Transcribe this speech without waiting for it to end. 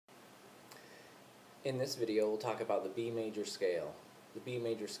In this video, we'll talk about the B major scale. The B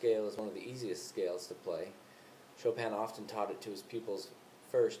major scale is one of the easiest scales to play. Chopin often taught it to his pupils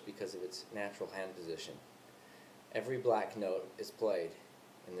first because of its natural hand position. Every black note is played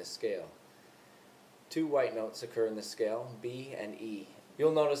in this scale. Two white notes occur in this scale, B and E.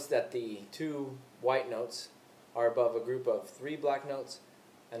 You'll notice that the two white notes are above a group of 3 black notes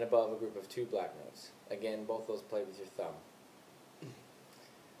and above a group of 2 black notes. Again, both those played with your thumb.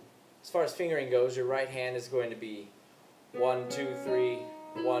 As far as fingering goes, your right hand is going to be 1, 2, 3,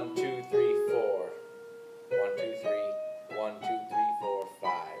 1, 2, 3, 4. 1, 2, 3, 1, 2, 3, 4,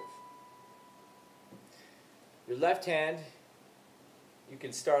 5. Your left hand, you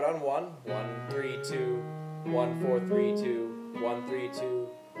can start on 1, 1, 3, 2, 1, 4, 3, 2, 1, 3, 2,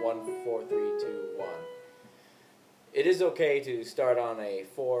 1, 4, 3, 2, 1. It is okay to start on a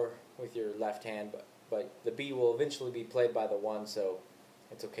 4 with your left hand, but the B will eventually be played by the 1, so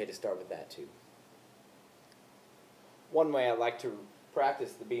it's okay to start with that too. One way I like to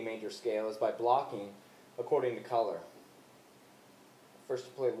practice the B major scale is by blocking according to color. First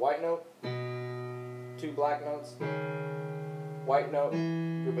you play the white note, 2 black notes, white note,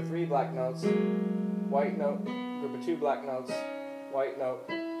 group of 3 black notes, white note, group of 2 black notes, white note,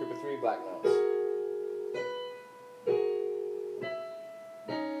 group of 3 black notes.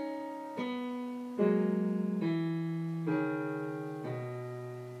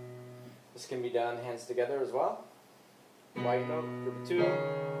 This can be done hands together as well. White note, group of 2,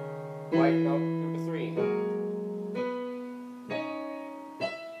 white note, group of 3.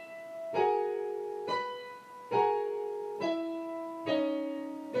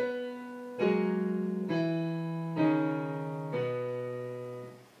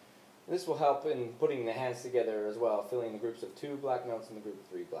 This will help in putting the hands together as well, filling the groups of 2 black notes and the group of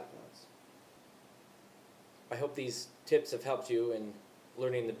 3 black notes. I hope these tips have helped you in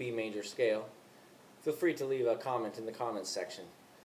learning the B major scale. Feel free to leave a comment in the comments section.